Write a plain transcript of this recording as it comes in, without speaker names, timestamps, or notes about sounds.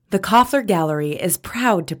The Koffler Gallery is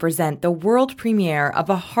proud to present the world premiere of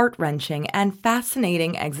a heart-wrenching and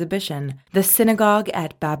fascinating exhibition, The Synagogue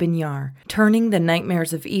at Babin Yar, Turning the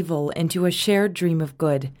Nightmares of Evil into a Shared Dream of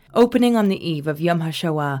Good. Opening on the eve of Yom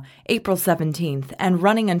HaShoah, April 17th, and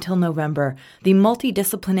running until November, the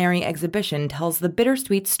multidisciplinary exhibition tells the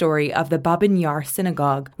bittersweet story of the Babin Yar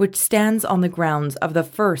Synagogue, which stands on the grounds of the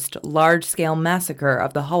first large-scale massacre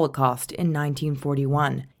of the Holocaust in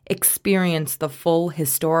 1941. Experience the full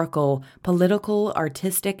historical, political,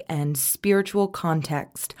 artistic, and spiritual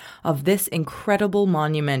context of this incredible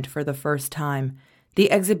monument for the first time.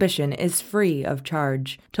 The exhibition is free of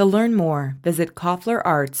charge. To learn more, visit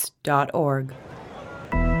kofflerarts.org.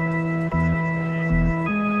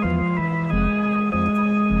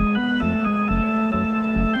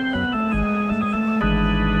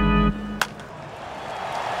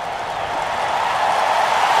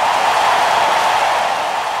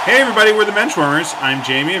 Hey everybody, we're the Benchwarmers. I'm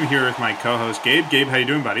Jamie. I'm here with my co-host Gabe. Gabe, how you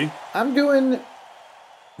doing, buddy? I'm doing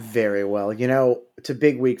very well. You know, it's a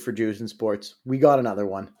big week for Jews in sports. We got another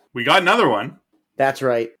one. We got another one? That's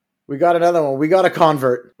right. We got another one. We got a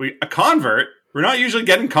convert. A convert? We're not usually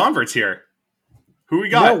getting converts here. Who we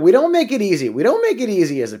got? No, we don't make it easy. We don't make it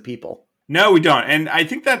easy as a people. No, we don't. And I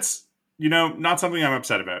think that's, not something I'm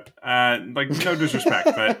upset about. No disrespect,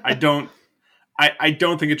 but I don't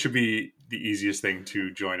think it should be the easiest thing to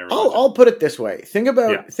join a religion. I'll put it this way. Think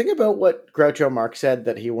about what Groucho Marx said,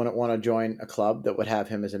 that he wouldn't want to join a club that would have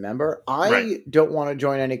him as a member. I don't want to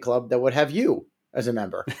join any club that would have you as a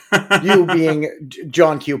member. You being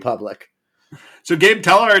John Q. Public. So Gabe,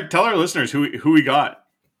 tell our listeners who we got.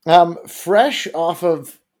 Fresh off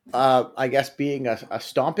of I guess being a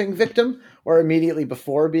stomping victim, or immediately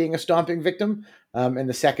before being a stomping victim, in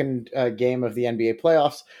the second game of the NBA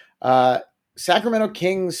playoffs. Sacramento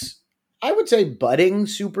Kings, I would say budding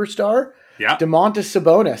superstar, Domantas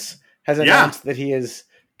Sabonis, has announced that he is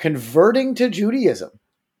converting to Judaism.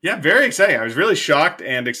 Yeah, very exciting. I was really shocked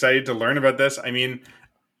and excited to learn about this. I mean,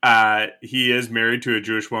 he is married to a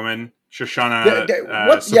Jewish woman, Shoshana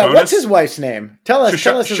Sabonis. What's his wife's name? Tell us his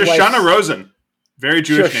Shoshana Rosen. Very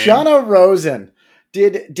Jewish name. Shoshana Rosen.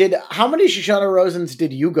 How many Shoshana Rosens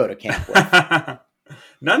did you go to camp with?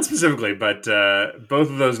 None specifically, but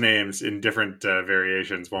both of those names in different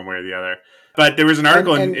variations, one way or the other. But there was an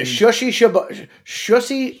article in Shushi.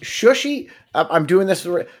 I'm doing this.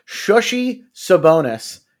 Shushi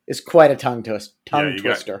Sabonis is quite a tongue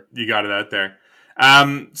twister. You got it out there.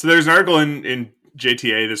 So there's an article in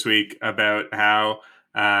JTA this week about how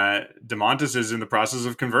Domantas is in the process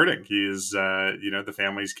of converting. He is, the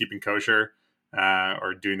family's keeping kosher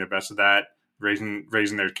or doing their best with that,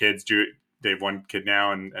 raising their kids. They have one kid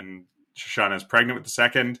now, and Shoshana is pregnant with the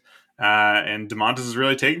second. And Domantas is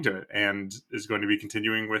really taking to it and is going to be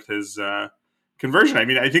continuing with his conversion. I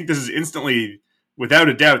mean, I think this is instantly, without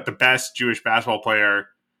a doubt, the best Jewish basketball player,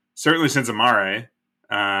 certainly since Amare.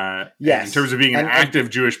 Yes. In terms of being an active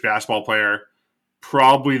Jewish basketball player,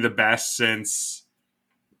 probably the best since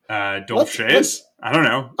Dolph Shays. I don't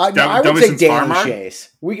know. I would say Danny Shays.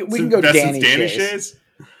 We can go Danny Shays.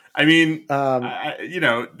 I mean,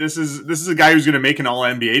 this is a guy who's going to make an All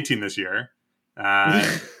NBA team this year.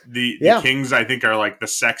 The Kings, I think, are like the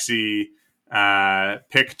sexy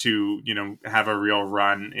pick to have a real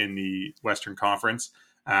run in the Western Conference.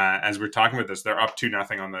 As we're talking about this, they're up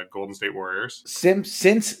 2-0 on the Golden State Warriors.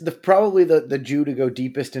 Since probably the Jew to go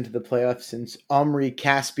deepest into the playoffs since Omri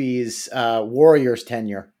Caspi's Warriors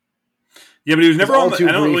tenure. Yeah, but he was never on. He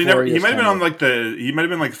might have been on he might have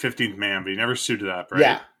been like the 15th man, but he never suited up, right?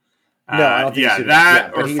 Yeah. No, I don't think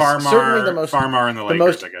or Farmar and the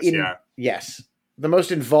Lakers, I guess. Yes, the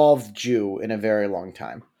most involved Jew in a very long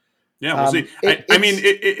time. Yeah, we'll see.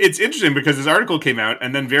 It's interesting because this article came out,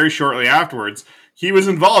 and then very shortly afterwards, he was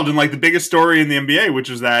involved in like the biggest story in the NBA, which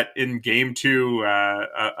was that in Game 2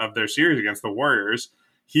 of their series against the Warriors,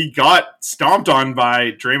 he got stomped on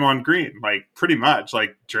by Draymond Green. Like pretty much,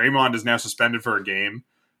 like Draymond is now suspended for a game.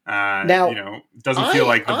 Doesn't feel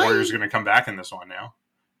like the Warriors are going to come back in this one now.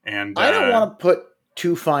 And I don't want to put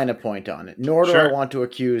too fine a point on it, nor do I want to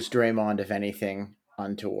accuse Draymond of anything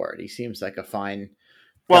untoward. He seems like a fine.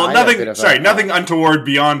 Nothing untoward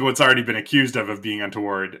beyond what's already been accused of being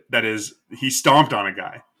untoward. That is, he stomped on a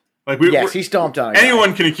guy. He stomped on a guy.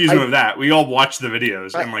 Anyone can accuse him of that. We all watch the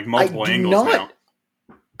videos and multiple angles now.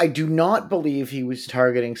 I do not believe he was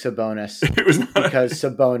targeting Sabonis because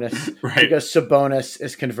Sabonis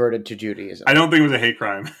is converted to Judaism. I don't think it was a hate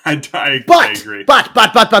crime. I agree. But.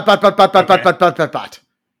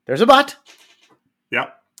 There's a but.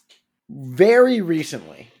 Yep. Very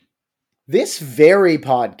recently, this very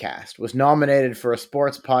podcast was nominated for a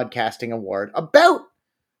sports podcasting award about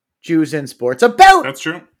Jews in sports, about That's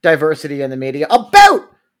true. diversity in the media, about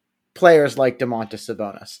players like Domantas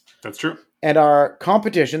Sabonis. That's true. And our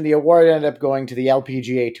competition, the award ended up going to the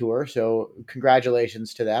LPGA Tour, so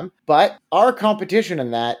congratulations to them. But our competition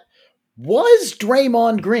in that was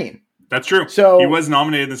Draymond Green. That's true. So he was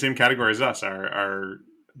nominated in the same category as us, our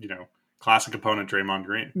classic opponent, Draymond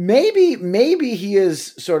Green. Maybe he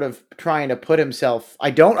is sort of trying to put himself.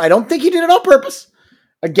 I don't think he did it on purpose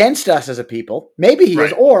against us as a people. Maybe he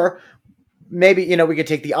is, or maybe we could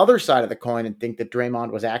take the other side of the coin and think that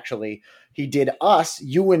Draymond was actually, he did us,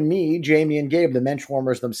 you and me, Jamie and Gabe, the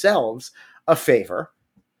benchwarmers themselves, a favor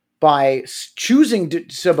by choosing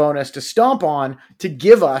Sabonis to stomp on to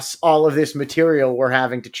give us all of this material we're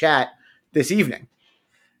having to chat this evening.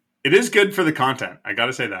 It is good for the content. I got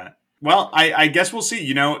to say that. Well, I guess we'll see.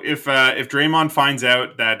 If Draymond finds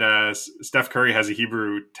out that Steph Curry has a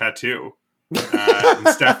Hebrew tattoo,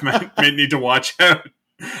 Steph might need to watch out.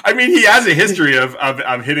 I mean, he has a history of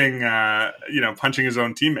hitting, punching his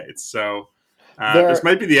own teammates. So this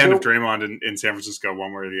might be the end of Draymond in San Francisco,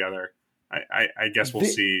 one way or the other. I guess we'll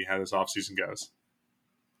see how this offseason goes.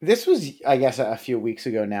 This was, I guess, a few weeks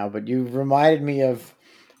ago now, but you reminded me of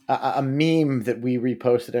a meme that we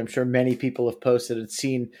reposted. I'm sure many people have posted and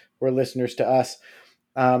seen, were listeners to us.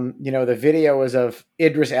 The video was of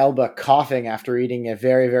Idris Elba coughing after eating a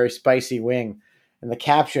very, very spicy wing. And the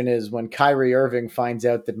caption is, when Kyrie Irving finds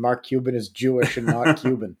out that Mark Cuban is Jewish and not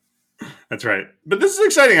Cuban. That's right. But this is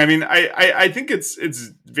exciting. I mean, I think it's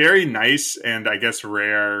very nice and I guess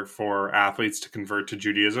rare for athletes to convert to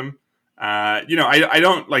Judaism. I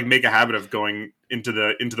don't make a habit of going into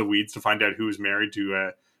the weeds to find out who is married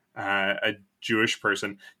to a Jewish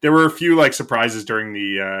person. There were a few surprises during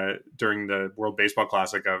the World Baseball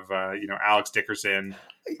Classic of Alex Dickerson.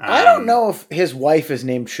 I don't know if his wife is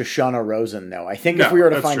named Shoshana Rosen though. I think if we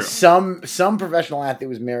were to find some professional athlete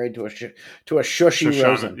was married to a Shushi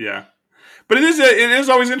Rosen, yeah. But it is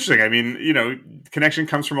always interesting. I mean, connection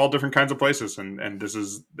comes from all different kinds of places, and this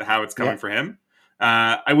is how it's coming for him.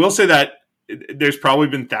 I will say that there's probably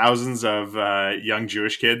been thousands of young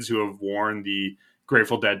Jewish kids who have worn the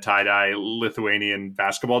Grateful Dead tie-dye Lithuanian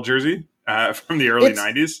basketball jersey from the early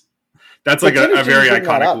 90s. That's like a very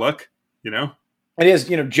iconic look, It is,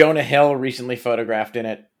 Jonah Hill recently photographed in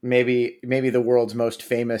it. Maybe the world's most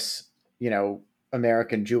famous,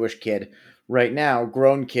 American Jewish kid right now,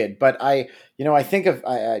 grown kid. But I think of,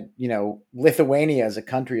 Lithuania as a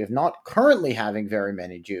country of not currently having very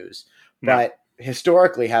many Jews, but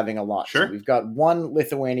historically having a lot. Sure. So we've got one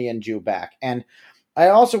Lithuanian Jew back. And I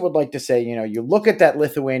also would like to say, you look at that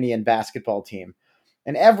Lithuanian basketball team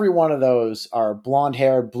and every one of those are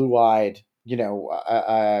blonde-haired, blue-eyed,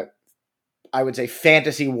 I would say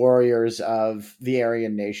fantasy warriors of the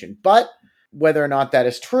Aryan nation. But whether or not that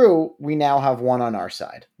is true, we now have one on our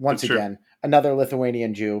side. Once again, another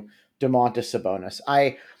Lithuanian Jew, Domantas Sabonis.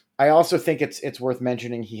 I also think it's worth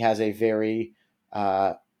mentioning he has a very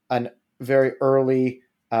early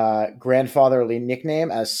grandfatherly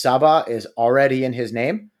nickname, as Saba is already in his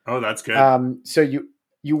name. Oh, that's good. So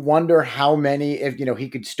you wonder how many, if he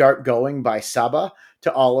could start going by Saba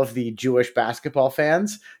to all of the Jewish basketball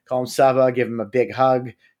fans. Call him Saba, give him a big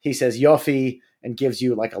hug. He says Yofi and gives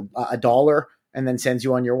you like a $1 and then sends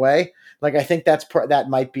you on your way. I think that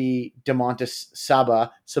might be Domantas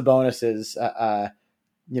Sabonis's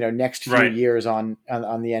next few years on the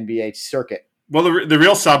NBA circuit. Well, the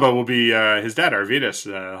real Saba will be his dad,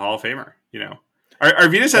 Arvydas, Hall of Famer.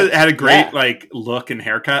 Arvydas had a great look and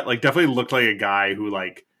haircut. Definitely looked like a guy who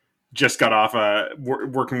just got off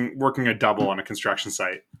working a double on a construction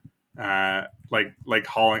site,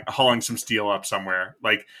 hauling some steel up somewhere.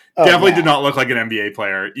 Definitely did not look like an NBA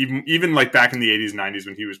player. Even back in the 80s, 90s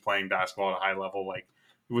when he was playing basketball at a high level,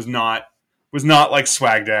 was not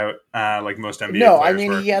swagged out like most NBA players. No, I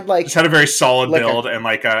mean, he had just had a very solid build and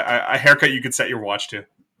a haircut you could set your watch to.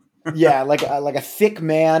 Yeah, like a thick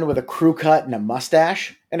man with a crew cut and a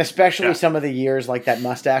mustache, and especially some of the years that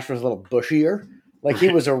mustache was a little bushier. He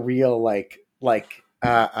was a real what's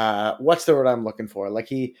the word I'm looking for?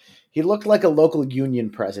 He looked like a local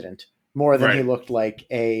union president more than he looked like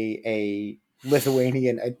a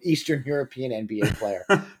Lithuanian, an Eastern European NBA player.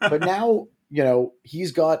 But now,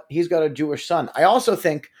 he's got a Jewish son. I also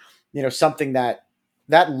think, something that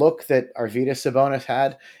look that Arvydas Sabonis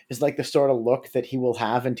had is the sort of look that he will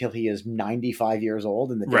have until he is 95 years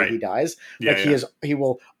old and the day he dies. He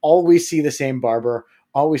will always see the same barber,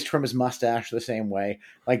 always trim his mustache the same way.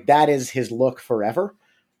 That is his look forever.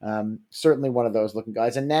 Certainly one of those looking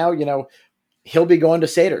guys. And now, he'll be going to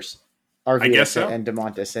Seder's. Arvydas I guess so. and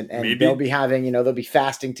Domantas, and Maybe. they'll be having, they'll be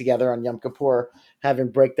fasting together on Yom Kippur,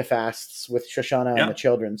 having break the fasts with Shoshana and the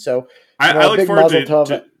children. So I look forward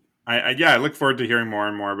to I look forward to hearing more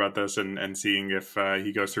and more about this and seeing if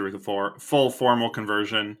he goes through with a full formal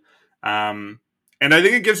conversion. And I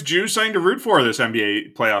think it gives Jews something to root for this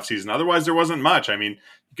NBA playoff season. Otherwise, there wasn't much. I mean,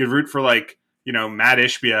 you could root for Matt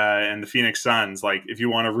Ishbia and the Phoenix Suns, if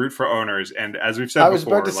you want to root for owners. And as we've said before, I was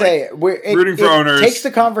about to say, rooting for owners takes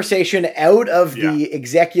the conversation out of the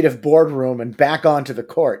executive boardroom and back onto the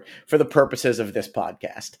court for the purposes of this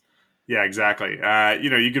podcast. Yeah, exactly.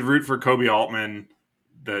 You could root for Kobe Altman,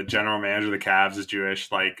 the general manager of the Cavs, is Jewish.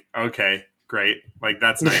 Okay, great.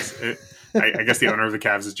 That's nice. I guess the owner of the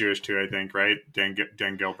Cavs is Jewish too, I think, right? Dan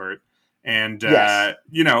Gilbert. And, yes.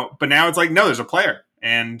 But now it's no, there's a player.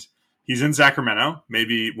 And he's in Sacramento,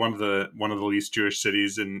 maybe one of the least Jewish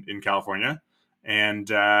cities in California. And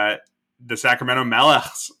the Sacramento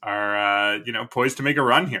Melechs are, poised to make a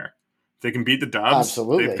run here. If they can beat the Dubs,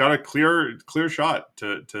 absolutely, they've got a clear shot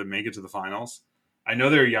to make it to the finals. I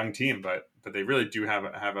know they're a young team, but they really do have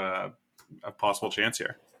a possible chance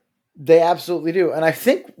here. They absolutely do. And I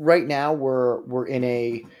think right now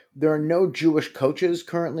there are no Jewish coaches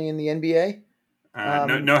currently in the NBA.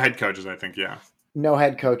 No head coaches, I think. Yeah. No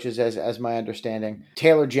head coaches as my understanding.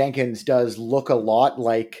 Taylor Jenkins does look a lot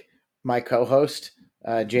like my co-host,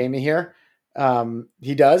 Jamie here.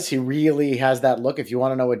 He does. He really has that look. If you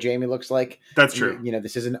want to know what Jamie looks like, that's true.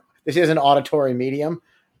 This is an auditory medium.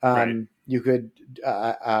 Right. You could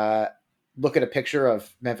look at a picture of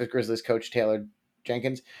Memphis Grizzlies coach Taylor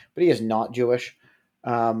Jenkins, but he is not Jewish.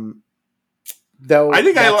 Though I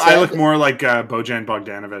think I look more like Bojan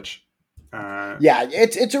Bogdanovic. Yeah,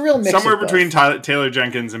 it's a real mix. Somewhere between Taylor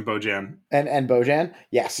Jenkins and Bojan. And Bojan,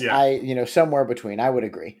 yes, yeah. Somewhere between. I would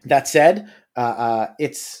agree. That said,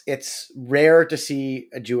 it's rare to see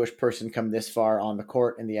a Jewish person come this far on the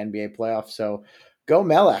court in the NBA playoffs. So go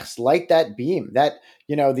Melechs, light that beam. That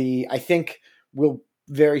I think we'll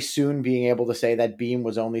very soon being able to say that beam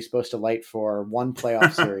was only supposed to light for one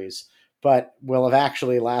playoff series, but will have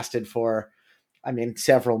actually lasted for,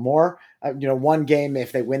 several more. One game,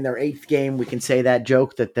 if they win their 8th game, we can say that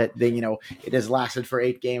joke that they, it has lasted for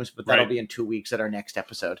 8 games, but that'll be in 2 weeks at our next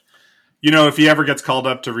episode. If he ever gets called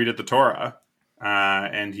up to read at the Torah,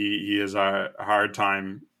 and he has a hard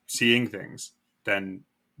time seeing things, then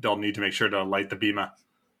they'll need to make sure to light the bima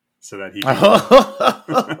so that he can,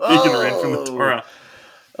 he can read from the Torah.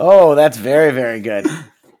 Oh, that's very, very good.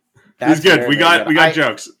 He's good. Very, we got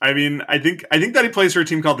jokes. I think that he plays for a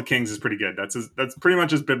team called the Kings is pretty good. That's pretty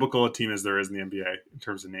much as biblical a team as there is in the NBA in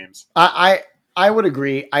terms of names. I would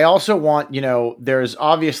agree. I also want, there's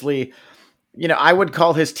obviously, I would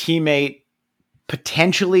call his teammate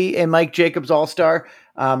potentially a Mike Jacobs All-Star,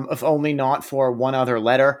 if only not for one other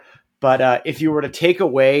letter. But if you were to take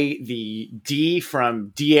away the D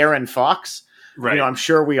from De'Aaron Fox, right. I'm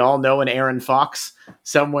sure we all know an Aaron Fox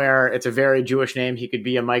somewhere. It's a very Jewish name. He could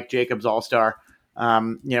be a Mike Jacobs All-Star,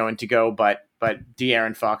 and to go, but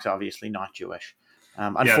De'Aaron Fox, obviously not Jewish.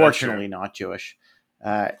 Unfortunately not Jewish.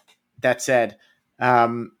 That said,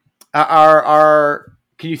 can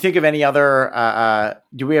you think of any other,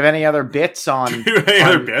 do we have any other bits on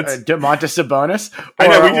Domantas Sabonis?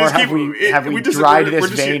 Have we dried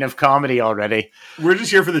this vein of comedy already? We're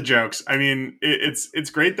just here for the jokes.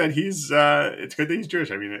 It's great that he's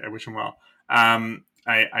Jewish. I wish him well.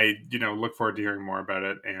 I look forward to hearing more about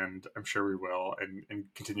it, and I'm sure we will, and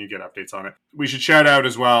continue to get updates on it. We should shout out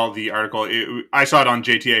as well the article. I saw it on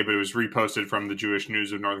JTA, but it was reposted from the Jewish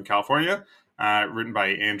News of Northern California, written by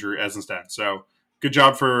Andrew Eisenstein. So good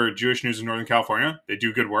job for Jewish News of Northern California. They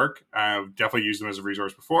do good work. Definitely used them as a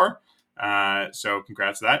resource before. So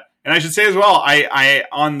congrats to that. And I should say as well, I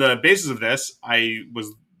on the basis of this, I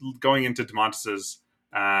was going into Domantas's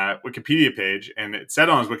Wikipedia page, and it said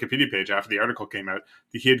on his Wikipedia page after the article came out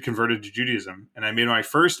that he had converted to Judaism, and I made my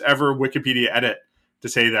first ever Wikipedia edit to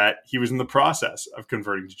say that he was in the process of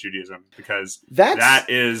converting to Judaism, because that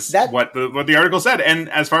is what the article said. And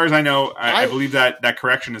as far as I know, I believe that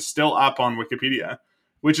correction is still up on Wikipedia,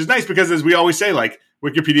 which is nice, because as we always say,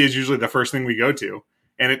 Wikipedia is usually the first thing we go to,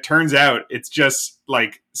 and it turns out it's just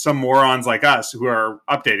some morons like us who are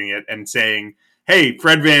updating it and saying, hey,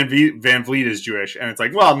 Fred Van Vliet is Jewish. And it's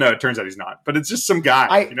well, no, it turns out he's not. But it's just some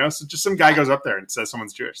guy, So just some guy goes up there and says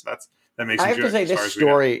someone's Jewish. That makes him Jewish. I have to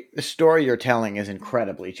say, the story you're telling is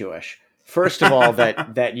incredibly Jewish. First of all,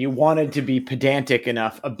 that you wanted to be pedantic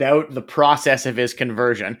enough about the process of his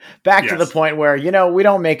conversion, back to the point where, we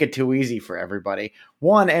don't make it too easy for everybody.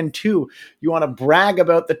 1, and 2, you want to brag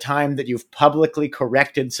about the time that you've publicly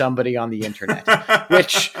corrected somebody on the internet,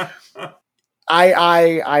 which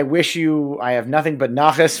I wish you. I have nothing but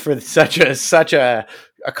nachas for such a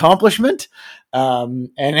accomplishment,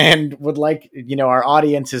 and would like our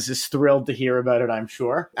audience is thrilled to hear about it. I'm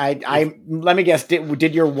sure. I let me guess.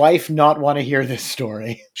 Did your wife not want to hear this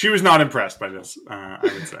story? She was not impressed by this. I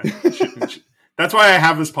would say that's why I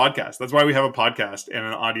have this podcast. That's why we have a podcast and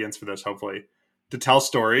an audience for this. Hopefully, to tell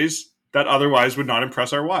stories that otherwise would not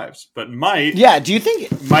impress our wives, but might. Yeah. Do you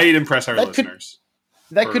think might impress our listeners?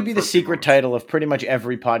 That could be the secret title of pretty much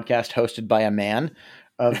every podcast hosted by a man,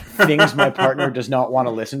 of things my partner does not want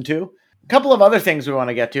to listen to. A couple of other things we want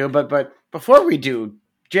to get to, but before we do,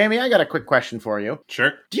 Jamie, I got a quick question for you.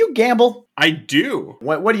 Sure. Do you gamble? I do.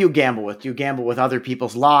 What do you gamble with? Do you gamble with other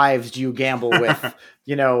people's lives? Do you gamble with,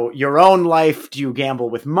 your own life? Do you gamble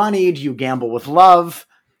with money? Do you gamble with love?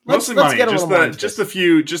 Mostly money. Just a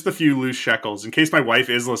few loose shekels in case my wife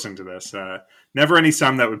is listening to this. Never any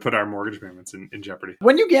sum that would put our mortgage payments in jeopardy.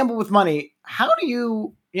 When you gamble with money, how do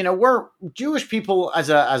you, we're Jewish people as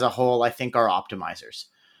a whole, I think, are optimizers.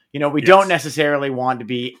 We don't necessarily want to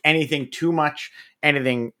be anything too much,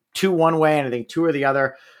 anything too one way, anything too or the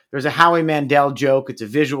other. There's a Howie Mandel joke. It's a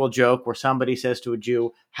visual joke where somebody says to a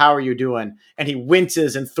Jew, "How are you doing?" And he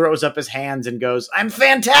winces and throws up his hands and goes, "I'm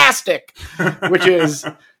fantastic," which is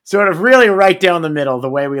sort of really right down the middle, the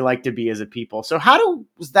way we like to be as a people. So how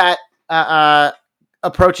does that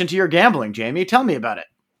approach into your gambling, Jamie? Tell me about it.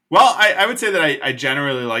 Well, I would say that I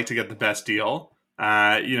generally like to get the best deal.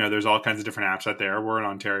 There's all kinds of different apps out there. We're in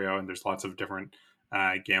Ontario, and there's lots of different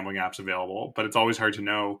gambling apps available, but it's always hard to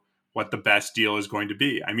know what the best deal is going to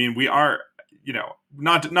be. I mean, we are,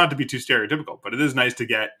 not to be too stereotypical, but it is nice to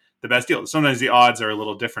get the best deal. Sometimes the odds are a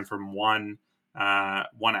little different from one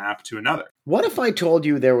app to another. What if I told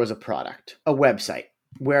you there was a product, a website,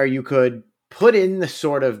 where you could put in the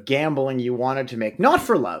sort of gambling you wanted to make, not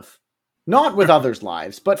for love, not with others'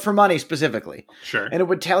 lives, but for money specifically. Sure. And it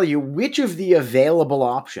would tell you which of the available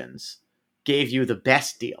options gave you the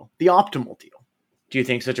best deal, the optimal deal. Do you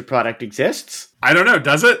think such a product exists? I don't know.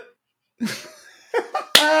 Does it?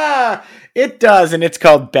 It does, and it's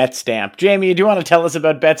called BetStamp. Jamie, do you want to tell us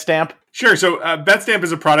about BetStamp? Sure. So BetStamp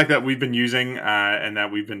is a product that we've been using and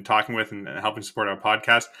that we've been talking with and helping support our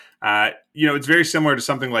podcast. It's very similar to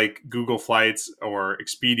something like Google Flights or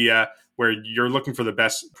Expedia, where you're looking for the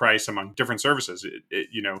best price among different services. It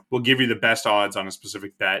will give you the best odds on a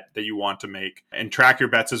specific bet that you want to make and track your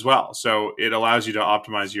bets as well. So it allows you to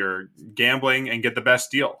optimize your gambling and get the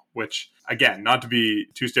best deal, which, again, not to be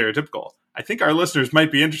too stereotypical, I think our listeners might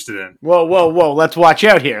be interested in. Whoa. Let's watch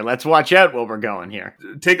out here. Let's watch out where we're going here.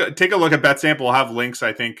 Take a look at BetStamp. We'll have links,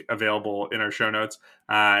 I think, available in our show notes.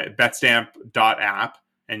 Betstamp.app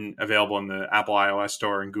and available in the Apple iOS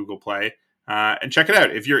store and Google Play. And check it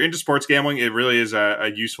out. If you're into sports gambling, it really is a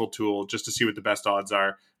useful tool just to see what the best odds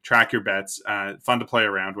are, track your bets, fun to play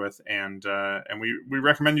around with, and we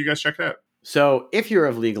recommend you guys check it out. So if you're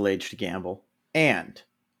of legal age to gamble and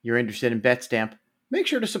you're interested in BetStamp, make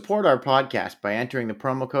sure to support our podcast by entering the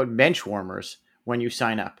promo code BENCHWARMERS when you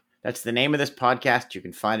sign up. That's the name of this podcast. You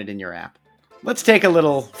can find it in your app. Let's take a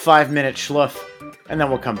little 5-minute schluff, and then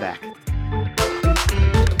we'll come back.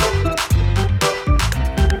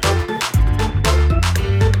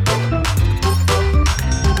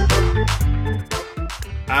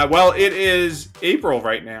 Well, it is April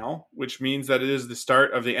right now, which means that it is the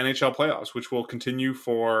start of the NHL playoffs, which will continue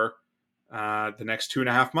for the next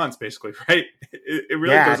 2.5 months, basically, right? It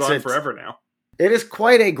really goes on forever now. It is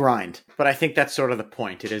quite a grind, but I think that's sort of the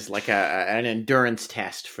point. It is like an endurance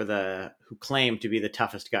test for who claim to be the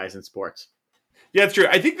toughest guys in sports. Yeah, it's true.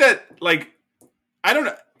 I think that, I don't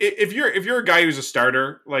know if you're a guy who's a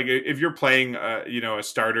starter, if you're playing, a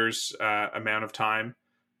starter's amount of time,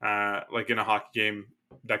 in a hockey game,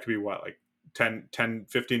 that could be 10,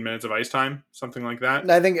 15 minutes of ice time, something like that.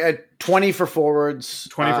 I think 20 for forwards.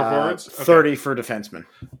 20 for forwards? Okay. 30 for defensemen.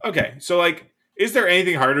 Okay. So, is there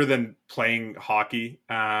anything harder than playing hockey?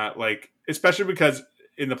 Especially because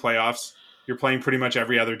in the playoffs, you're playing pretty much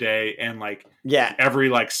every other day, and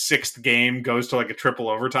every sixth game goes to a triple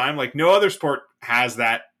overtime. No other sport has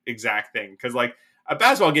that exact thing. Because a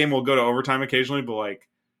basketball game will go to overtime occasionally, but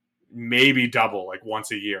maybe double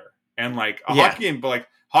once a year. And hockey game, but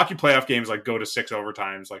hockey playoff games go to 6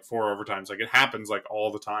 overtimes, 4 overtimes. It happens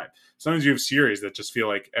all the time. Sometimes you have series that just feel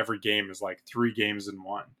like every game is 3 games in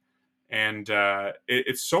one. And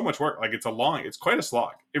it's so much work. It's quite a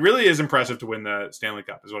slog. It really is impressive to win the Stanley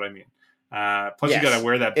Cup, is what I mean. Plus, you got to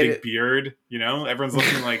wear that big beard. Everyone's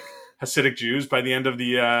looking like Hasidic Jews by the end of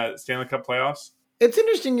the Stanley Cup playoffs. It's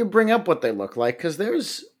interesting you bring up what they look like, because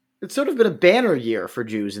there's it's sort of been a banner year for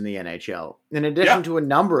Jews in the NHL, in addition to a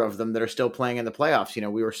number of them that are still playing in the playoffs.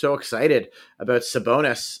 We were so excited about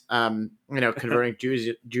Sabonis, converting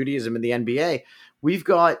Judaism in the NBA. We've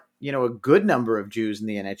got, a good number of Jews in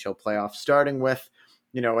the NHL playoffs, starting with,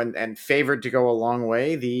 and favored to go a long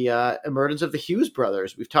way, the emergence of the Hughes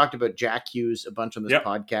brothers. We've talked about Jack Hughes a bunch on this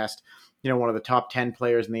podcast, one of the top 10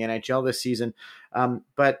 players in the NHL this season.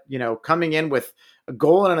 But, coming in with a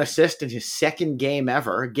goal and an assist in his second game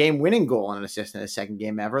ever, a game-winning goal and an assist in his second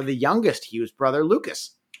game ever, the youngest Hughes brother,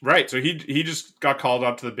 Lucas. Right, so he just got called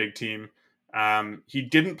up to the big team. He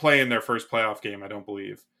didn't play in their first playoff game, I don't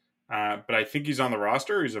believe. But I think he's on the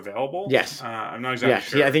roster. He's available. Yes. I'm not exactly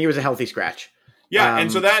sure. Yeah, I think he was a healthy scratch. Yeah,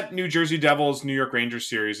 and so that New Jersey Devils, New York Rangers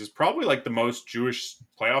series is probably like the most Jewish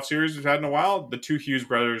playoff series we've had in a while. The two Hughes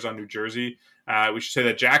brothers on New Jersey. We should say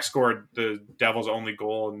that Jack scored the Devils' only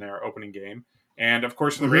goal in their opening game. And, of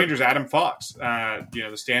course, for the Rangers, Adam Fox, the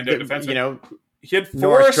standout defenseman. He had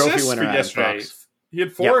 4 assists yesterday. He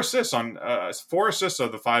had 4 assists on 4 assists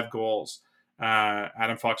of the 5 goals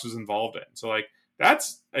Adam Fox was involved in. So,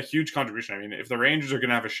 that's a huge contribution. I mean, if the Rangers are going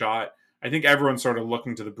to have a shot, I think everyone's sort of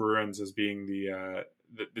looking to the Bruins as being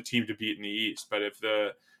the team to beat in the East. But if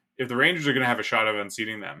the Rangers are going to have a shot of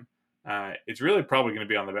unseating them, it's really probably going to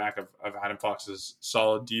be on the back of Adam Fox's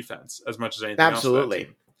solid defense as much as anything else. Absolutely.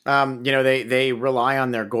 They rely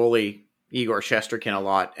on their goalie, Igor Shesterkin, a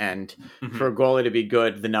lot. And for a goalie to be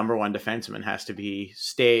good, the number one defenseman has to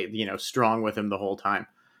stay strong with him the whole time.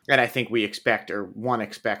 And I think one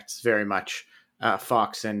expects very much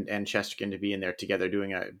Fox and Shesterkin to be in there together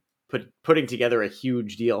putting together a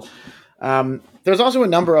huge deal. There's also a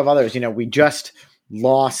number of others. We just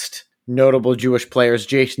lost notable Jewish players,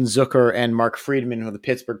 Jason Zucker and Mark Friedman, who are the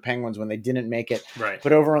Pittsburgh Penguins, when they didn't make it. Right.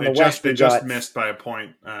 But over on the West, they just missed by a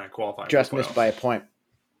point qualifying. Just missed by a point.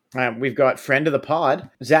 We've got friend of the pod,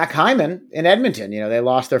 Zach Hyman in Edmonton. They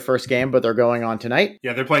lost their first game, but they're going on tonight.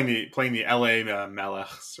 Yeah, they're playing the LA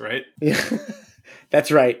Melechs, right? Yeah,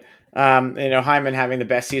 that's right. Hyman having the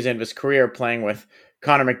best season of his career, playing with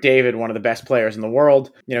Connor McDavid, one of the best players in the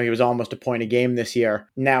world. He was almost a point a game this year.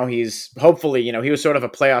 Now he's hopefully, he was sort of a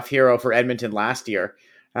playoff hero for Edmonton last year,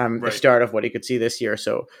 the start of what he could see this year.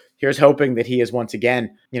 So here's hoping that he is once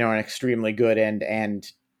again, an extremely good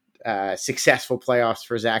and successful playoffs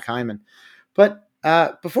for Zach Hyman. But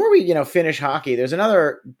before we, finish hockey, there's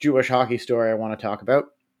another Jewish hockey story I want to talk about.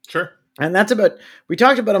 Sure. And that's we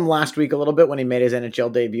talked about him last week a little bit when he made his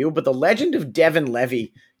NHL debut, but the legend of Devin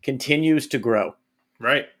Levy continues to grow.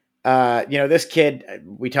 Right. This kid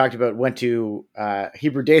we talked about went to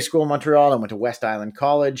Hebrew Day School in Montreal and went to West Island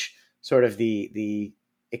College, sort of the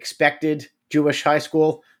expected Jewish high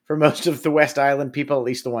school for most of the West Island people, at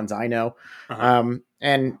least the ones I know.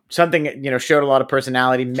 And something, showed a lot of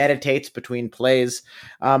personality, meditates between plays,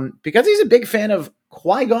 because he's a big fan of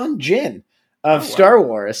Qui-Gon Jinn of Star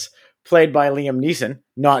Wars, played by Liam Neeson,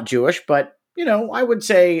 not Jewish, but I would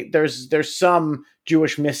say there's some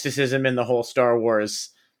Jewish mysticism in the whole Star Wars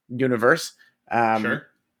universe. Sure.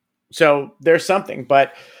 So there's something,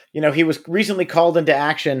 but he was recently called into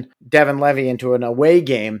action, Devin Levy, into an away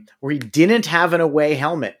game where he didn't have an away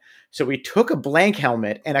helmet. So he took a blank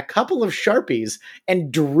helmet and a couple of Sharpies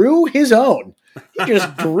and drew his own. He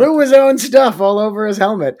just drew his own stuff all over his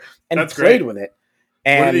helmet and played with it.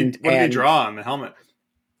 And what did he draw on the helmet?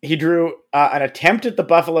 He drew an attempt at the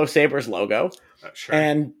Buffalo Sabres logo sure.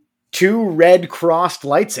 and 2 red crossed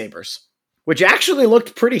lightsabers, which actually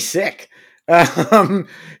looked pretty sick.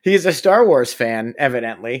 He's a Star Wars fan,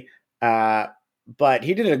 evidently, but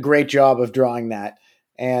he did a great job of drawing that.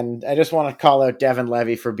 And I just want to call out Devin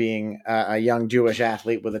Levy for being a young Jewish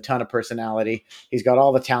athlete with a ton of personality. He's got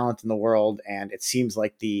all the talent in the world, and it seems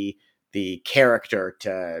like the character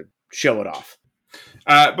to show it off.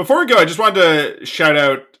 Before we go, I just wanted to shout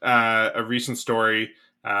out a recent story.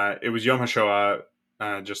 It was Yom HaShoah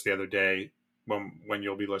just the other day. When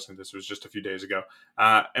you'll be listening to this, it was just a few days ago.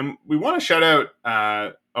 And we want to shout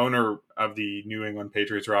out owner of the New England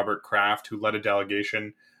Patriots, Robert Kraft, who led a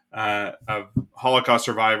delegation of Holocaust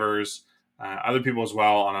survivors, other people as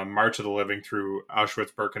well, on a March of the Living through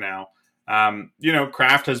Auschwitz-Birkenau.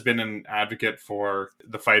 Kraft has been an advocate for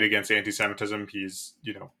the fight against anti-Semitism. He's,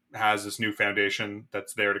 has this new foundation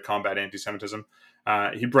that's there to combat anti-Semitism.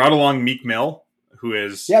 He brought along Meek Mill, who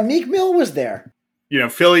is... Yeah, Meek Mill was there.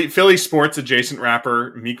 Philly sports adjacent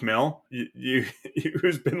rapper Meek Mill,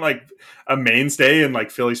 who's been like a mainstay in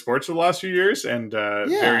like Philly sports for the last few years, and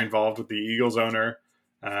very involved with the Eagles owner,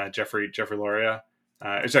 Jeffrey Lurie.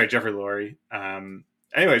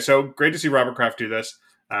 Anyway, so great to see Robert Kraft do this.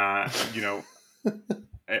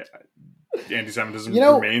 anti-Semitism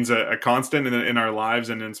remains a constant in our lives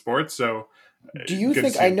and in sports. So do you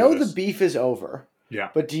think, I know the beef is over,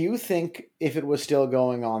 but do you think if it was still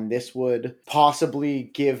going on, this would possibly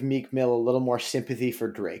give Meek Mill a little more sympathy for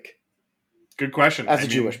Drake? Good question. As a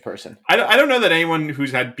Jewish person. I don't know that anyone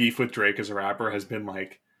who's had beef with Drake as a rapper has been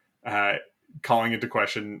like calling into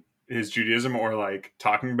question his Judaism or like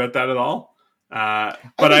talking about that at all.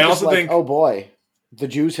 But I also think, oh boy, the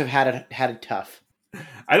Jews have had it tough.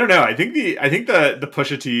 I don't know. I think the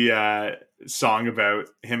Pusha T song about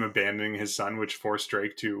him abandoning his son, which forced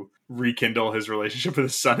Drake to rekindle his relationship with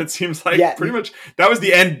his son. It seems like pretty much that was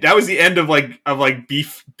the end. That was the end of like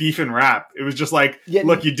beef and rap. It was just like,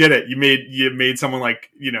 look, you did it. You made someone like,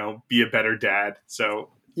 be a better dad. So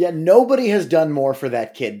yeah, nobody has done more for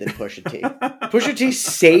that kid than Pusha T. Pusha T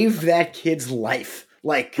saved that kid's life.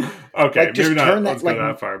 Like, okay, like just maybe not. turn Let's that, go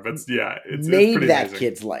that far, but yeah, it's pretty that amazing.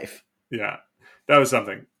 Kid's life. Yeah, that was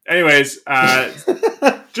something. Anyways,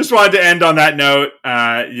 just wanted to end on that note.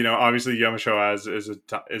 Obviously Yom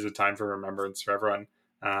HaShoah is a time for remembrance for everyone.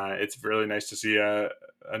 It's really nice to see a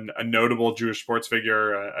notable Jewish sports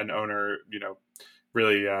figure, an owner,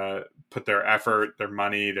 really put their effort, their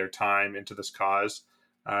money, their time into this cause.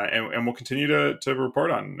 And we'll continue to report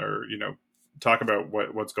on or, talk about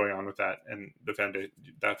what's going on with that and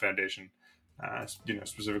that foundation,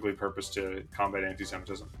 specifically purposed to combat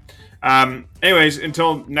anti-Semitism. Anyways,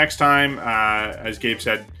 until next time, as Gabe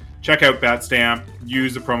said, check out Batstamp,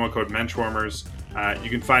 use the promo code Menschwarmers.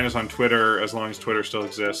 You can find us on Twitter, as long as Twitter still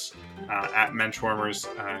exists, at Menschwarmers,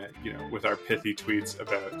 with our pithy tweets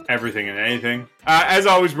about everything and anything. As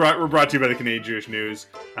always, we're brought to you by the Canadian Jewish News.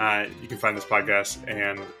 You can find this podcast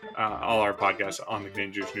and all our podcasts on the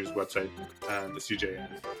Canadian Jewish News website, thecjn.ca.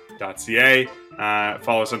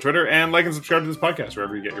 Follow us on Twitter and like and subscribe to this podcast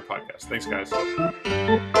wherever you get your podcasts. Thanks, guys.